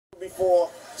Before,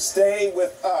 stay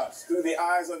with us through the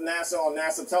eyes of NASA on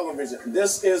NASA television.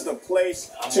 This is the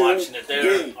place I'm to watching it there.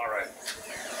 be. All right.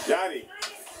 Yadi,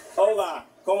 hola,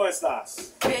 ¿cómo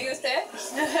estás? Bien, ¿y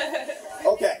usted?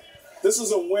 Okay, this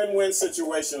is a win-win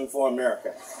situation for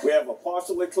America. We have a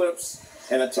partial eclipse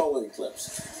and a total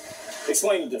eclipse.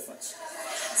 Explain the difference.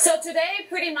 So today,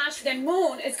 pretty much the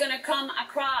moon is going to come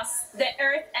across the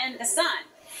Earth and the sun.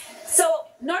 So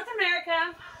North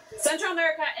America, Central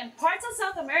America, and parts of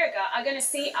South America are going to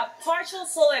see a partial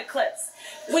solar eclipse,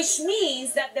 which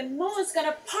means that the moon is going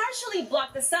to partially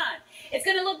block the sun. It's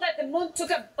going to look like the moon took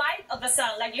a bite of the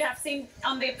sun, like you have seen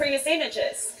on the previous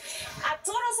images. A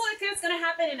total solar eclipse is going to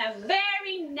happen in a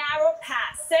very narrow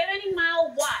path,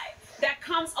 70-mile wide, that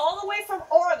comes all the way from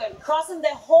Oregon, crossing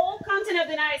the whole continent of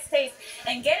the United States,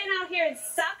 and getting out here in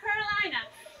South Carolina.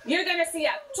 You're going to see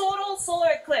a total solar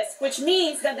eclipse, which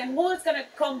means that the moon is going to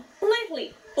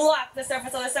completely block the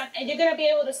surface of the sun, and you're going to be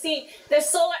able to see the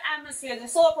solar atmosphere, the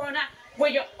solar corona,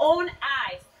 with your own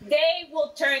eyes. They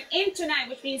will turn into night,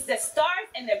 which means the stars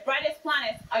and the brightest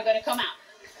planets are going to come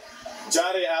out.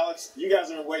 Johnny, Alex, you guys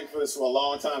have been waiting for this for a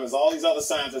long time, as all these other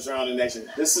scientists around the nation.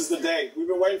 This is the day we've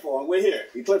been waiting for, and we're here,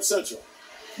 Eclipse Central.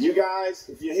 You guys,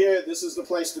 if you're here, this is the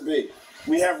place to be.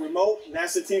 We have remote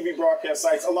NASA TV broadcast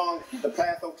sites along the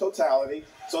path of totality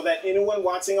so that anyone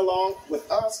watching along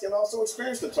with us can also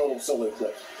experience the total solar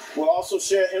eclipse. We'll also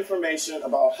share information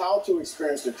about how to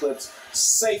experience the eclipse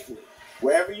safely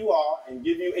wherever you are and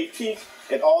give you a peek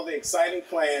at all the exciting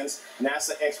plans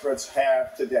NASA experts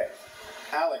have today.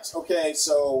 Alex, okay,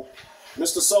 so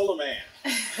Mr. Solar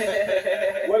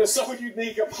Man, what is so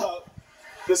unique about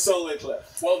the solar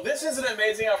eclipse? Well, this is an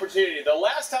amazing opportunity. The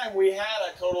last time we had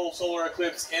a total solar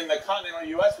eclipse in the continental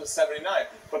U.S. was '79,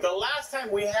 but the last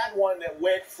time we had one that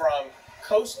went from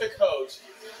coast to coast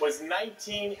was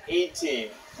 1918,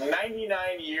 99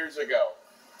 years ago.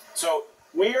 So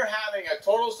we are having a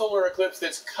total solar eclipse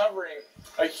that's covering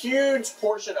a huge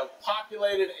portion of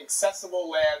populated,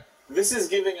 accessible land. This is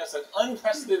giving us an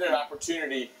unprecedented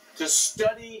opportunity to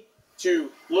study,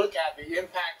 to look at the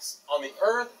impacts on the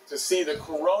Earth, to see the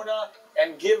corona,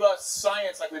 and give us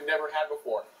science like we've never had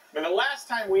before. I mean, the last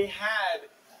time we had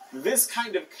this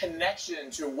kind of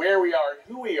connection to where we are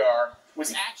and who we are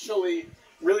was actually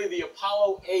really the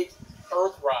Apollo 8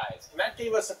 Earthrise. And that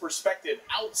gave us a perspective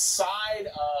outside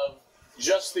of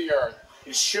just the Earth.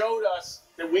 It showed us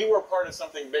that we were part of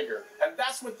something bigger. And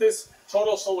that's what this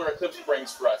total solar eclipse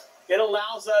brings for us. It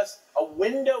allows us a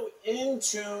window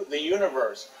into the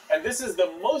universe. And this is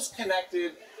the most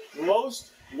connected,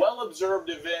 most well-observed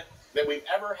event that we've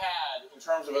ever had in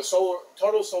terms of a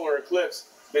total solar eclipse.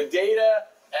 The data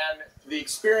and the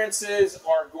experiences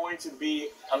are going to be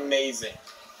amazing.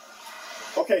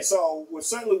 Okay, so we're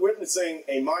certainly witnessing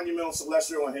a monumental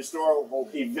celestial and historical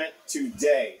event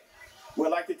today. We'd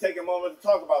like to take a moment to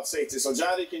talk about safety. So,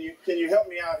 Johnny, can you help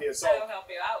me out here? So, I will help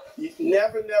you out. You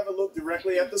never look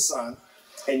directly at the sun,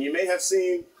 and you may have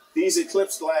seen these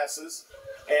eclipse glasses,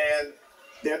 and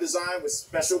they're designed with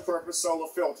special purpose solar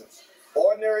filters.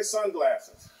 Ordinary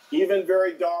sunglasses, even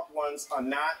very dark ones, are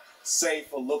not safe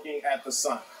for looking at the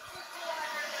sun.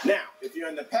 Now, if you're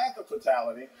in the path of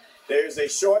totality, there is a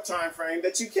short time frame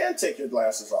that you can take your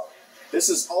glasses off. This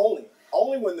is only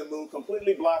when the moon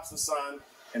completely blocks the sun,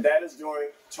 and that is during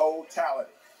totality.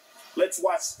 Let's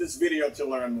watch this video to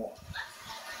learn more.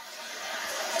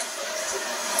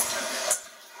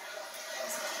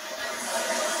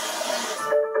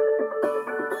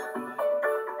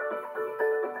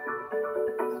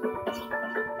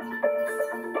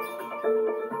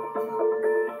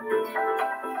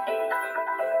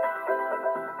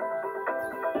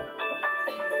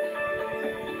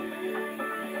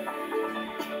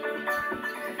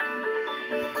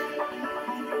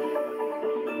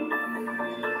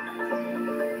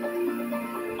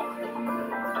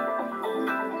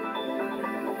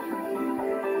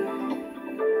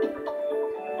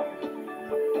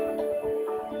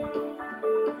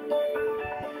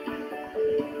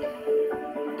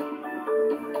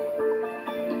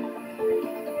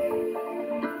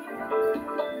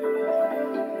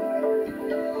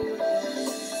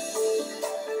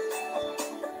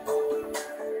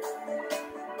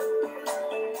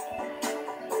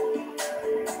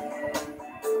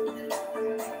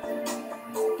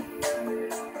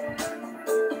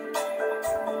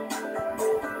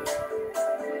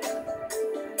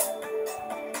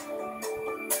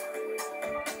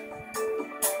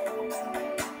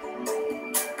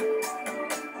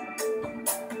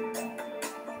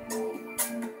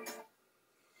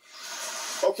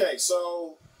 Okay,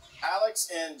 so Alex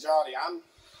and Jody, I'm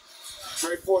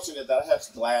very fortunate that I have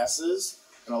glasses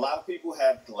And a lot of people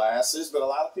have glasses, but a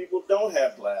lot of people don't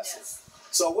have glasses. Yes.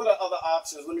 So what are other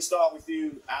options? Let me start with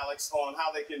you, Alex, on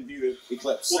how they can view the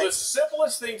eclipse. Well, the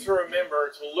simplest thing to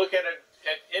remember to look at it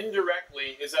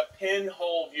indirectly is a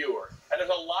pinhole viewer. And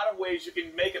there's a lot of ways you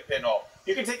can make a pinhole.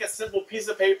 You can take a simple piece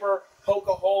of paper, poke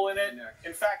a hole in it.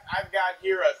 In fact, I've got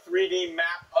here a 3D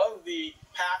map of the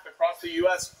path across the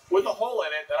U.S. with a hole in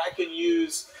it that I can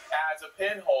use as a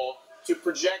pinhole to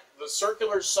project the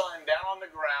circular sun down on the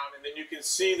ground, and then you can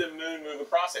see the moon move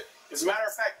across it. As a matter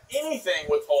of fact, anything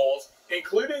with holes,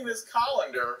 including this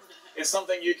colander, is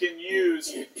something you can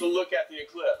use to look at the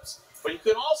eclipse. But you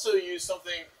can also use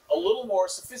something a little more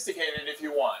sophisticated if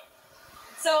you want.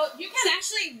 So you can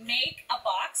actually make a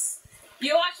box.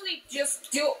 You actually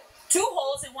just do 2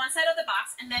 holes in one side of the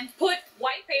box and then put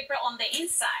white paper on the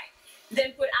inside.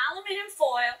 Then put aluminum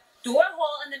foil, do a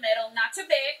hole in the middle, not too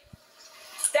big,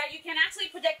 that you can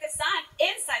actually project the sun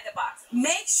inside the box.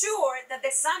 Make sure that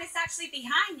the sun is actually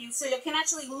behind you so you can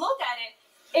actually look at it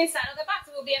inside of the box.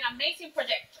 It will be an amazing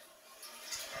projector.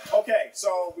 Okay,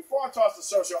 so before I toss the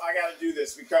social, I got to do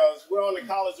this because we're on the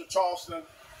College of Charleston,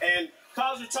 and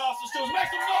College of Charleston students,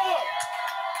 make some noise!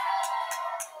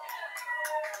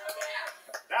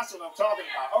 That's what I'm talking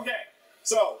about. Okay,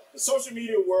 so the social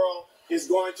media world is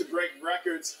going to break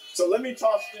records. So let me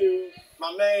toss to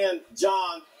my man,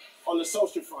 John, on the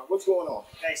social front. What's going on?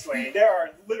 Thanks, Dwayne. There are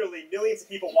literally millions of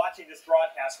people watching this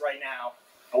broadcast right now.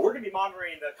 We're going to be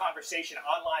monitoring the conversation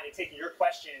online and taking your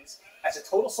questions as a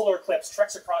total solar eclipse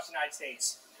treks across the United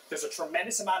States. There's a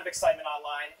tremendous amount of excitement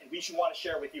online, and we should want to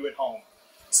share with you at home.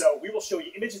 So we will show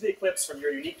you images of the eclipse from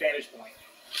your unique vantage point.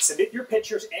 Submit your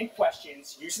pictures and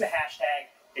questions using the hashtag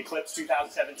Eclipse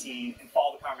 2017 and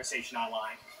follow the conversation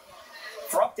online.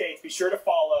 For updates, be sure to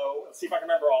follow, let's see if I can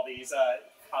remember all these,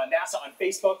 NASA on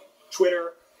Facebook,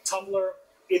 Twitter, Tumblr,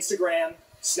 Instagram,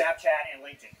 Snapchat, and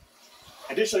LinkedIn.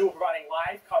 Additionally, we're providing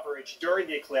live coverage during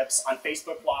the eclipse on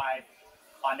Facebook Live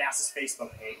on NASA's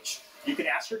Facebook page. You can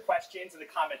ask your questions in the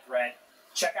comment thread.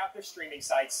 Check out their streaming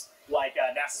sites like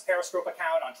NASA's Periscope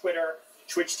account on Twitter,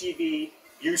 Twitch TV,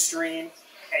 Ustream,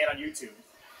 and on YouTube.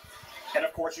 And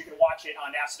of course, you can watch it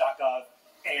on nasa.gov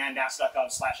and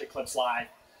nasa.gov/Eclipse Live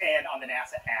and on the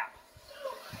NASA app.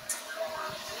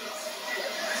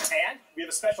 And we have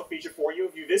a special feature for you.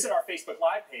 If you visit our Facebook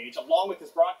Live page, along with this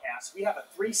broadcast, we have a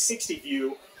 360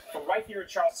 view from right here in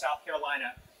Charleston, South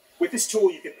Carolina. With this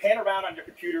tool, you can pan around on your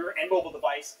computer and mobile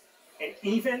device and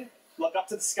even look up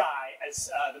to the sky as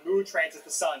the moon transits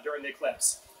the sun during the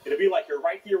eclipse. It'll be like you're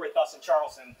right here with us in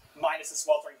Charleston, minus the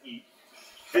sweltering heat.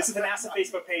 Visit the NASA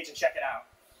Facebook page and check it out.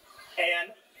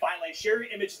 And finally, share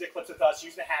your images of the eclipse with us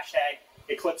using the hashtag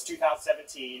Eclipse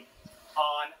 2017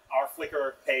 on our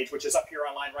Flickr page, which is up here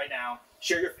online right now.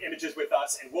 Share your images with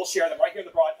us, and we'll share them right here in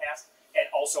the broadcast and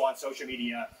also on social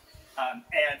media.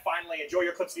 And finally, enjoy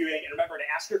your eclipse viewing, and remember to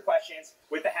ask your questions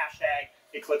with the hashtag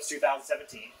Eclipse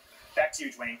 2017. Back to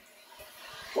you, Dwayne.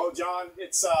 Well, John,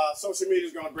 it's social media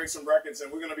is going to break some records, and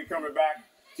we're going to be coming back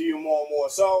to you more and more.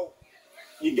 So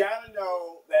you got to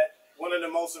know that one of the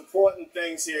most important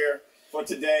things here for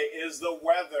today is the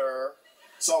weather.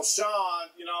 So, Sean,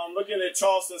 you know, I'm looking at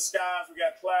Charleston skies. We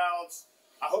got clouds.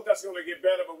 I hope that's going to get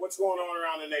better, but what's going on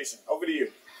around the nation? Over to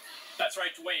you. That's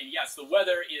right, Dwayne. Yes, the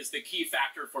weather is the key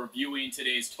factor for viewing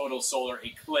today's total solar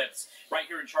eclipse. Right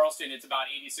here in Charleston, it's about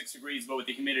 86 degrees, but with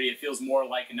the humidity, it feels more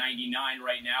like 99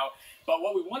 right now. But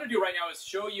what we want to do right now is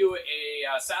show you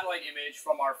a satellite image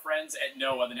from our friends at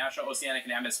NOAA, the National Oceanic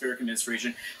and Atmospheric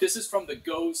Administration. This is from the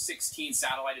GO-16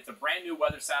 satellite. It's a brand new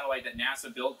weather satellite that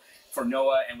NASA built for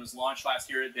NOAA and was launched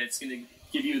last year. That's going to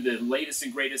give you the latest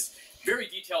and greatest, very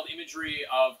detailed imagery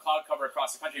of cloud cover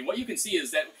across the country. And what you can see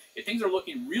is that things are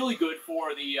looking really good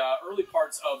for the early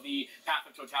parts of the path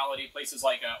of totality, places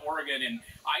like Oregon and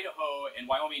Idaho and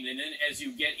Wyoming. And then as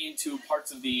you get into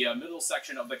parts of the middle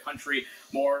section of the country,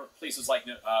 more places like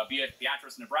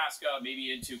Beatrice, Nebraska,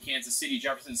 maybe into Kansas City,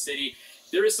 Jefferson City,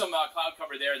 there is some cloud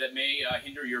cover there that may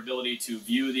hinder your ability to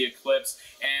view the eclipse.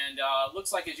 And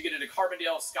looks like as you get into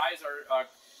Carbondale, skies are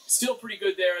still pretty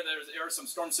good there. There are some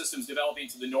storm systems developing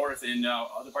to the north in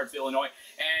other parts of Illinois.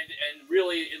 And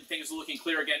really, things are looking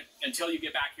clear again until you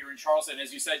get back here in Charleston.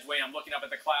 As you said, Dwayne, I'm looking up at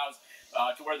the clouds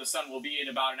to where the sun will be in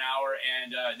about an hour.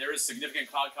 And there is significant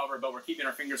cloud cover, but we're keeping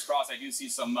our fingers crossed. I do see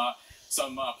some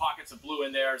pockets of blue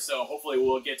in there. So hopefully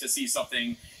we'll get to see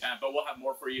something. But we'll have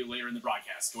more for you later in the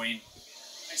broadcast. Dwayne.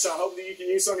 So hopefully you can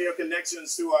use some of your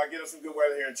connections to get us some good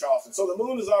weather here in Charleston. So the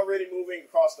moon is already moving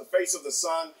across the face of the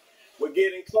sun. We're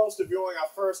getting close to viewing our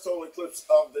first total eclipse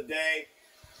of the day.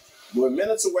 We're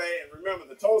minutes away, and remember,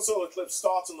 the total solar eclipse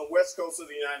starts on the west coast of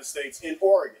the United States in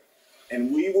Oregon.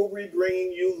 and we will be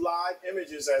bringing you live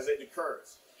images as it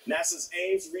occurs. NASA's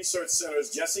Ames Research Center's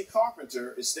Jesse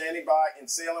Carpenter is standing by in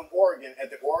Salem, Oregon at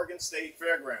the Oregon State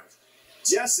Fairgrounds.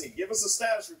 Jesse, give us a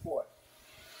status report.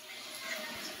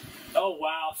 Oh,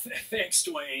 wow. Thanks,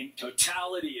 Dwayne.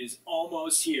 Totality is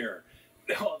almost here.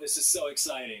 Oh, this is so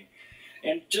exciting.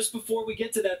 And just before we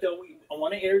get to that, though, I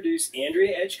want to introduce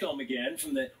Andrea Edgecombe again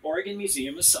from the Oregon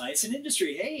Museum of Science and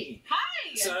Industry. Hey.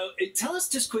 Hi. So tell us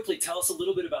a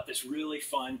little bit about this really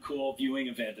fun, cool viewing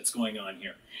event that's going on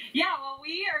here. Yeah, well,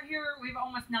 we are here. We have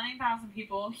almost 9,000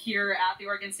 people here at the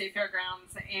Oregon State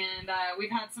Fairgrounds, and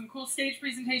we've had some cool stage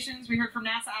presentations. We heard from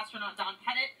NASA astronaut Don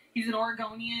Pettit. He's an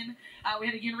Oregonian. We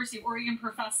had a University of Oregon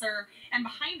professor. And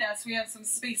behind us, we have some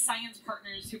space science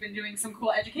partners who've been doing some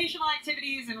cool educational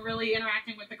activities and really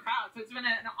interacting with the crowd. So it's been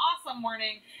an awesome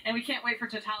morning, and we can't wait for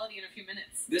totality in a few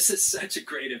minutes. This is such a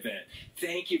great event.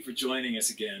 Thank you for joining us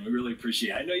again. We really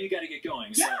appreciate it. I know you got to get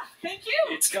going. So yeah, thank you.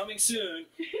 It's coming soon.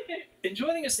 And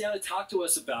joining us now to talk to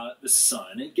us about the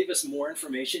sun and give us more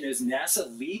information is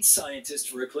NASA lead scientist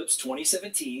for Eclipse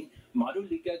 2017,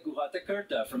 Madhulika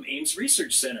Guhatakarta from Ames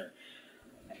Research Center.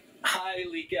 Hi,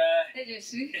 Lika. Hey,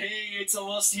 Jesse. Hey, it's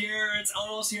almost here. It's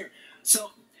almost here. So,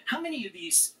 how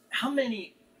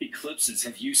many eclipses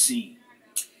have you seen?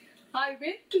 I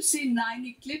went to see 9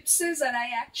 eclipses and I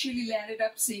actually landed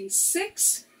up seeing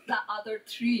 6. The other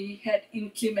 3 had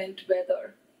inclement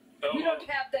weather. Oh. We don't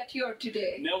have that here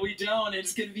today. No, we don't.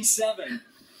 It's going to be 7.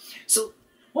 So,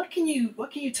 what can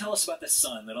you tell us about the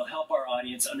sun that'll help our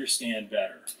audience understand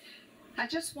better? I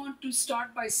just want to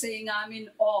start by saying I'm in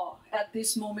awe at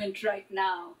this moment right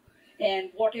now.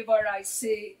 And whatever I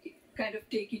say, kind of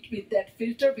take it with that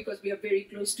filter because we are very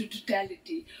close to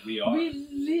totality. We are. We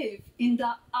live in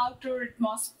the outer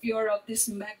atmosphere of this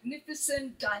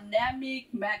magnificent,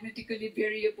 dynamic, magnetically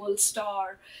variable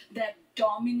star that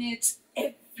dominates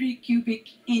every cubic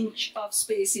inch of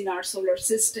space in our solar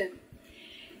system.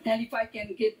 And if I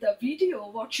can get the video,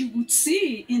 what you would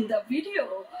see in the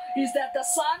video is that the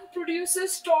sun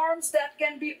produces storms that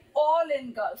can be all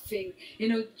engulfing,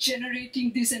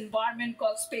 generating this environment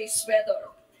called space weather.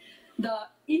 The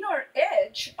inner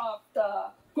edge of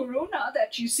the corona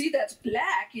that you see that's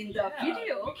black in the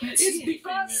video is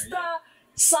because the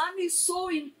sun is so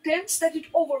intense that it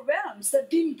overwhelms the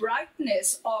dim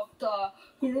brightness of the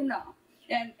corona.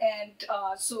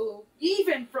 So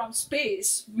even from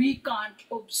space, we can't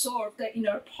absorb the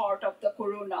inner part of the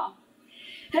corona.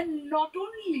 And not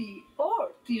only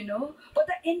Earth, but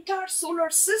the entire solar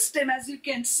system, as you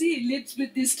can see, lives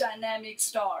with this dynamic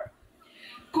star.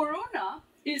 Corona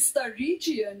is the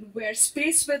region where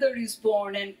space weather is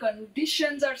born and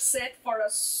conditions are set for a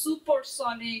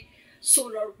supersonic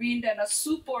solar wind and a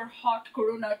super hot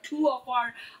corona, 2 of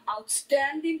our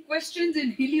outstanding questions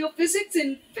in heliophysics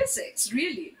in physics,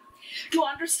 really. To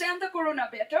understand the corona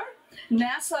better,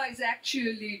 NASA is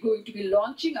actually going to be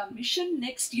launching a mission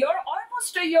next year,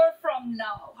 almost a year from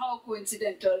now, how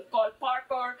coincidental, called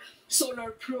Parker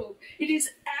Solar Probe. It is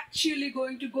actually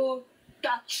going to go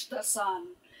touch the sun,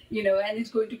 and it's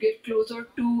going to get closer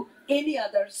to any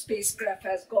other spacecraft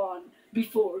has gone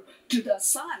before to the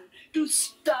sun to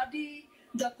study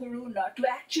the corona, to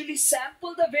actually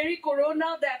sample the very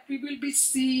corona that we will be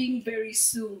seeing very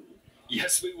soon.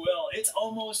 Yes, we will. It's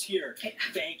almost here.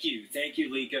 Thank you. Thank you,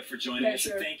 Lika, for joining us,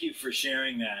 and thank you for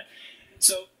sharing that.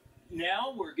 So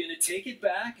now we're going to take it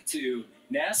back to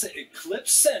NASA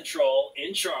Eclipse Central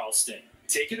in Charleston.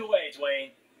 Take it away,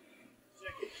 Dwayne.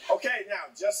 Okay,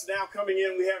 just now coming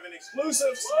in, we have an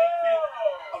exclusive sneak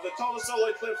peek of the total solar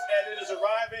eclipse, and it is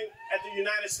arriving at the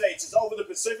United States. It's over the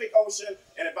Pacific Ocean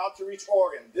and about to reach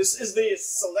Oregon. This is the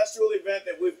celestial event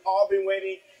that we've all been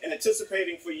waiting and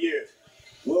anticipating for years.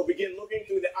 We'll begin looking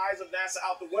through the eyes of NASA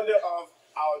out the window of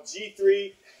our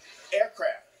G3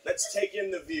 aircraft. Let's take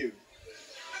in the view.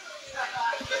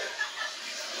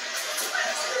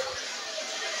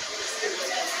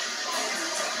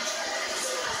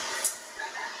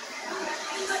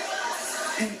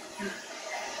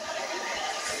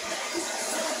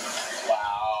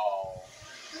 Wow.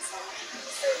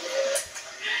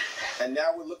 And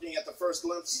now we're looking at the first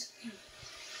glimpse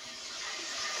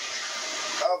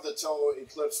of the total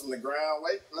eclipse from the ground.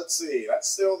 Wait, let's see. That's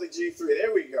still the G3.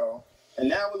 There we go. And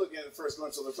now we're looking at the first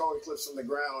glimpse of the total eclipse from the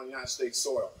ground on United States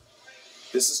soil.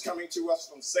 This is coming to us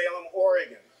from Salem,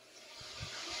 Oregon,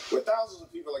 where thousands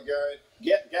of people are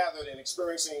gathered and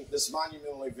experiencing this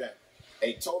monumental event,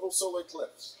 a total solar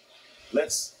eclipse.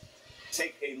 Let's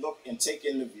take a look and take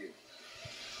in the view.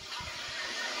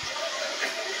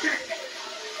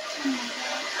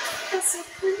 That's so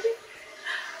pretty.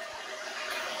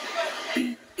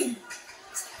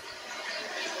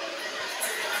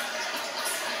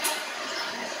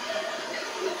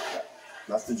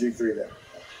 G3 there.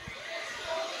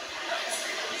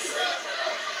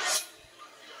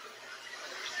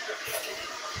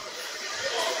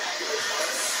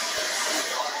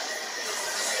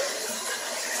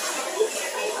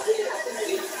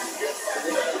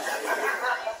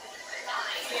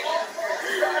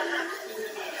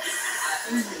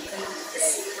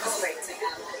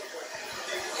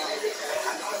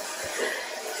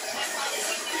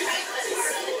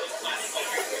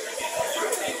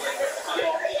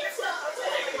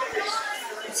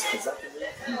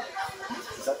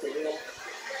 Is that the real?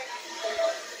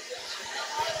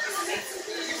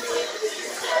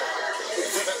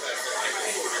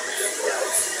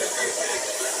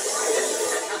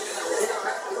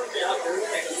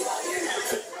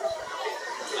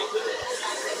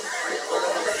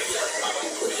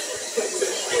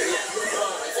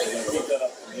 Keep that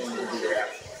up and then we'll do the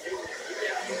reaction.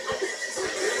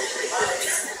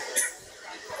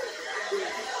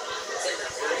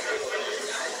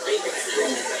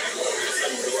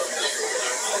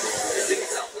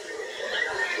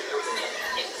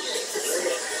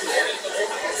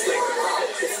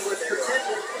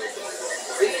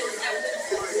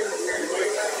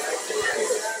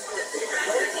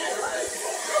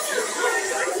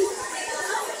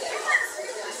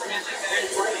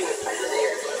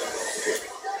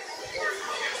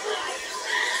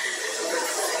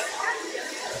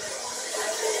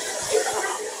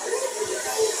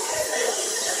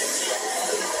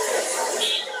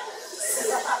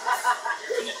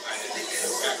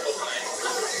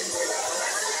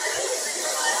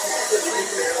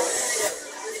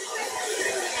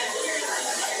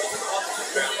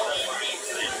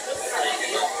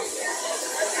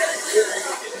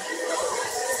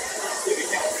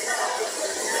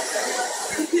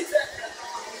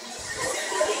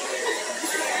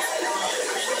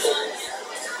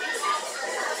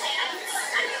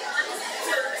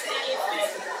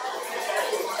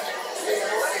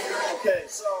 Okay,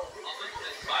 so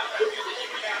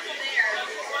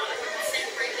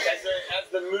As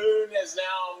the moon has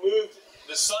now moved,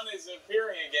 the sun is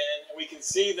appearing again, and we can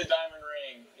see the diamond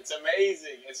ring. It's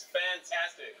amazing. It's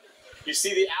fantastic. You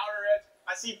see the outer edge.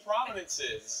 I see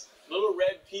prominences, little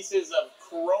red pieces of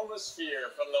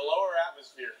chromosphere from the lower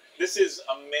atmosphere. This is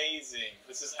amazing.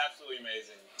 This is absolutely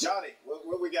amazing. Johnny,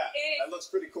 what we got? That looks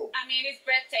pretty cool. I mean, it's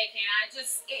breathtaking. I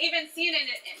just, even seeing it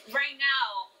right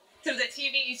now through the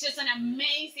TV, it's just an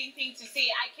amazing thing to see.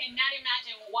 I cannot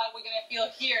imagine what we're going to feel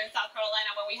here in South Carolina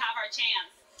when we have our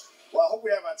chance. Well, I hope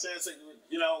we have our chance to,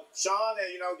 Sean,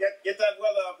 and, get that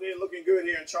weather up here looking good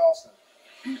here in Charleston.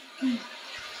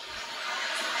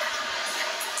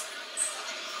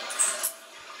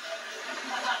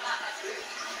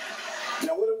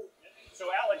 Now, what do we... So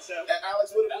Alex,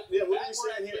 Alex, what are we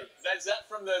seeing here? Is that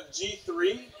from the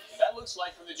G3? That looks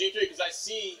like from the G3 because I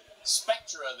see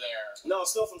spectra there. No,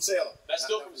 it's still from Salem. That's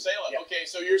still from Salem. Yeah. Okay,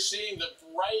 so you're seeing the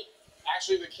bright,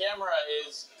 actually the camera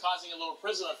is causing a little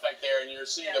prism effect there, and you're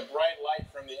seeing the bright light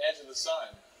from the edge of the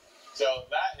sun. So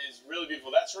that is really beautiful.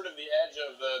 That's sort of the edge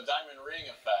of the diamond ring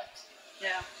effect.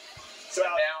 Yeah. So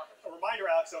Alex, a reminder,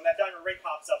 Alex, so when that diamond ring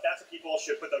pops up, that's what people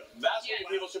should put the... That's when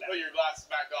people should put your glasses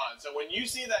back on. So when you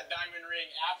see that diamond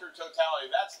ring after totality,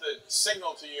 that's the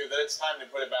signal to you that it's time to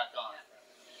put it back on.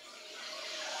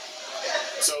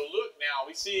 So look now,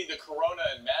 we see the corona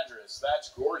in Madras. That's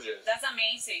gorgeous. That's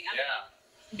amazing. I mean,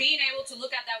 being able to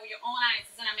look at that with your own eyes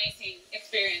is an amazing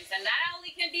experience. And that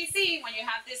only can be seen when you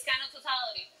have this kind of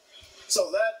totality.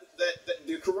 So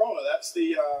the corona, that's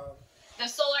the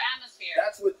solar atmosphere.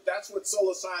 That's what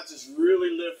solar scientists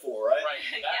really live for, right? Right.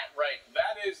 Right.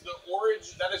 That is the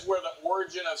origin. That is where the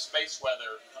origin of space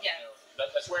weather.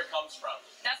 That's where it comes from.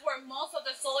 That's where most of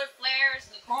the solar flares,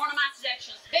 the corona mass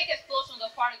ejections, big explosions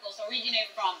of particles originate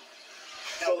from.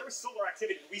 Now, there was solar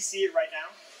activity. Do we see it right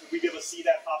now? Would we be able to see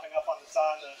that popping up on the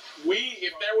sun?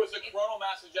 If there was a coronal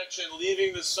mass ejection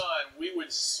leaving the sun, we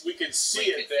could see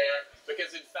it there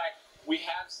because, in fact, we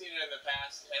have seen it in the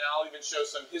past, and I'll even show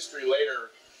some history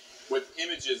later with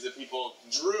images that people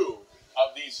drew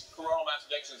of these coronal mass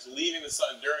ejections leaving the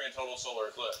sun during a total solar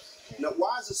eclipse. Now,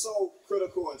 why is it so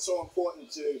critical and so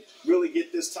important to really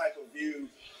get this type of view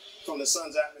from the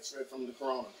sun's atmosphere from the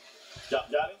corona?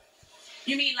 Johnny?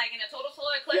 You mean like in a total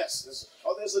solar eclipse? Yes.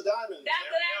 Oh, there's a diamond. That's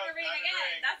the diamond ring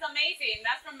again. That's amazing.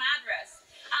 That's from Madras.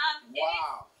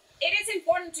 Wow. It is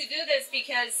important to do this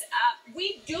because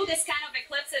we do this kind of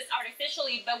eclipses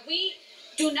artificially, but we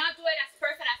do not do it as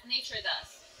perfect as nature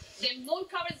does. The moon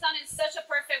covers the sun in such a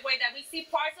perfect way that we see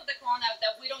parts of the corona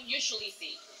that we don't usually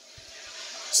see.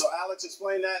 So Alex,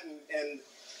 explain that, and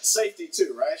safety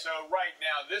too, right? So right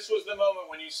now, this was the moment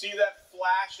when you see that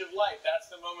flash of light. That's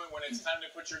the moment when it's time to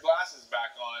put your glasses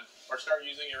back on or start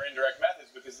using your indirect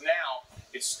methods, because now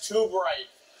it's too bright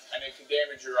and it can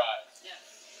damage your eyes. Yeah.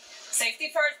 Safety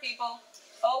first, people.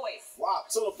 Always. Wow.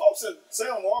 So the folks in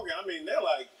Salem, Oregon, I mean, they're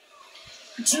like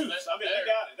juice. I mean, they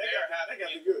got it. They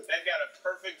got the goods. They've got a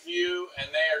perfect view, and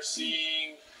they are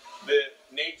seeing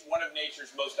one of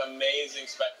nature's most amazing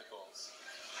spectacles.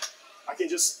 I can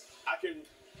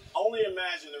only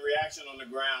imagine the reaction on the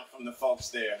ground from the folks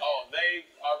there. Oh, they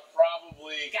are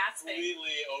probably Gasping.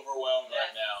 completely overwhelmed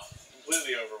right now.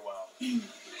 Completely overwhelmed.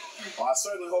 Well, I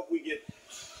certainly hope we get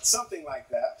something like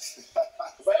that.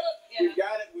 But we've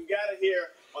got it here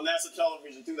on NASA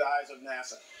television through the eyes of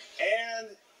NASA.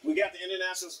 And we got the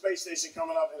International Space Station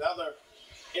coming up and other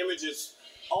images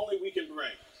only we can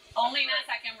bring. Only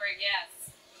NASA can bring, yes.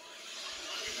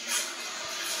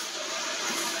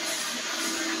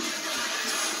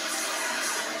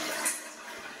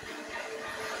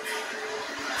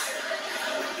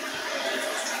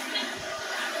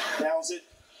 Now, is it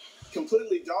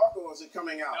completely dark or is it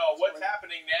coming out? No, what's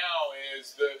happening now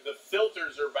is the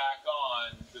filters are back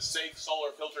on, the safe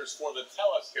solar filters for the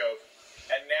telescope,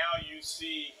 and now you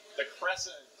see the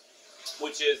crescent,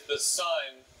 which is the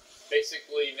sun,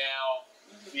 basically now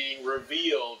being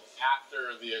revealed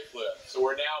after the eclipse. So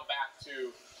we're now back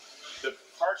to the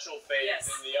partial phase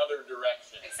in the other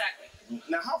direction. Exactly.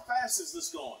 Now, how fast is this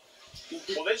going?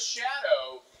 Well, this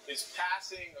shadow is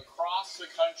passing across the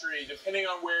country, depending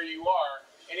on where you are,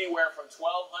 anywhere from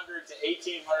 1,200 to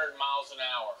 1,800 miles an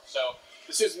hour. So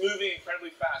this is moving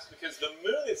incredibly fast because the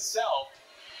moon itself,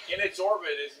 in its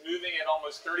orbit, is moving at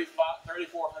almost 3,400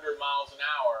 miles an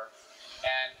hour.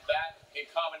 And that, in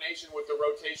combination with the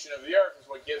rotation of the Earth, is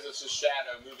what gives us a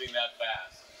shadow moving that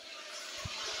fast.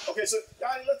 Okay, so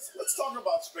Gotti, let's talk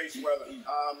about space weather.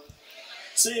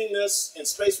 Seeing this in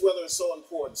space weather is so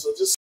important. So just